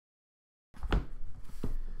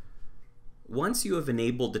Once you have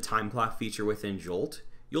enabled the time clock feature within Jolt,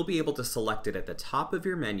 you'll be able to select it at the top of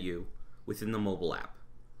your menu within the mobile app.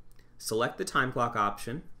 Select the time clock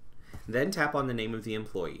option, then tap on the name of the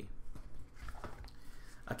employee.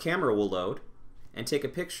 A camera will load and take a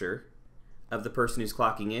picture of the person who's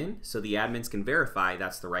clocking in so the admins can verify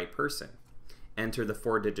that's the right person. Enter the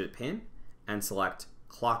 4-digit PIN and select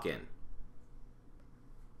Clock In.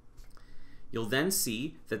 You'll then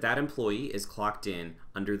see that that employee is clocked in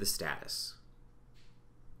under the status.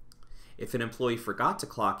 If an employee forgot to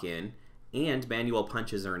clock in and manual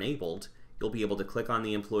punches are enabled, you'll be able to click on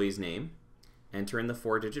the employee's name, enter in the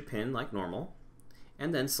 4-digit PIN like normal,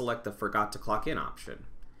 and then select the Forgot to Clock In option.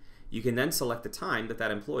 You can then select the time that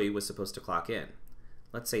that employee was supposed to clock in.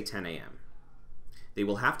 Let's say 10 a.m. They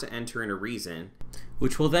will have to enter in a reason,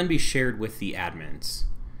 which will then be shared with the admins.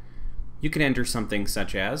 You can enter something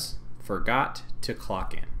such as forgot to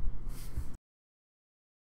clock in.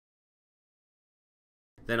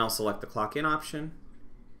 Then I'll select the clock in option.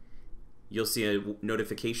 You'll see a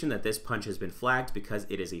notification that this punch has been flagged because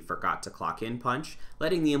it is a forgot to clock in punch,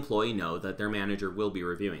 letting the employee know that their manager will be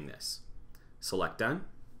reviewing this. Select done.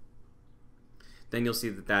 Then you'll see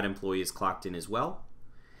that that employee is clocked in as well.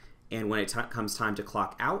 And when it comes time to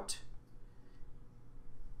clock out,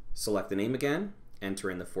 select the name again, enter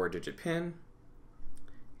in the 4-digit PIN,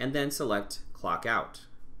 and then select Clock Out.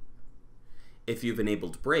 If you've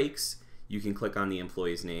enabled breaks, you can click on the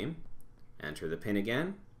employee's name, enter the PIN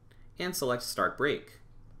again, and select Start Break.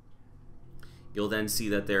 You'll then see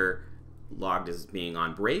that they're logged as being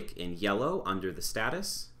on break in yellow under the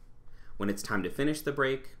status. When it's time to finish the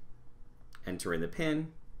break, enter in the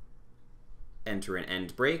PIN, enter an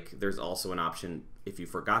end break. There's also an option if you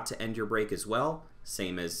forgot to end your break as well,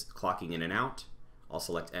 same as clocking in and out. I'll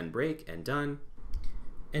select end break and done.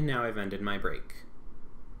 And now I've ended my break.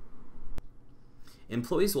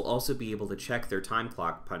 Employees will also be able to check their time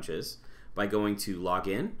clock punches by going to log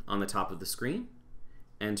in on the top of the screen,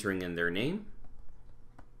 entering in their name,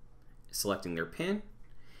 selecting their PIN.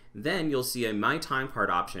 Then you'll see a My Time Card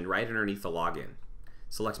option right underneath the login.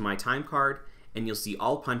 Select My Time Card and you'll see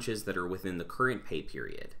all punches that are within the current pay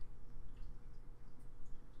period.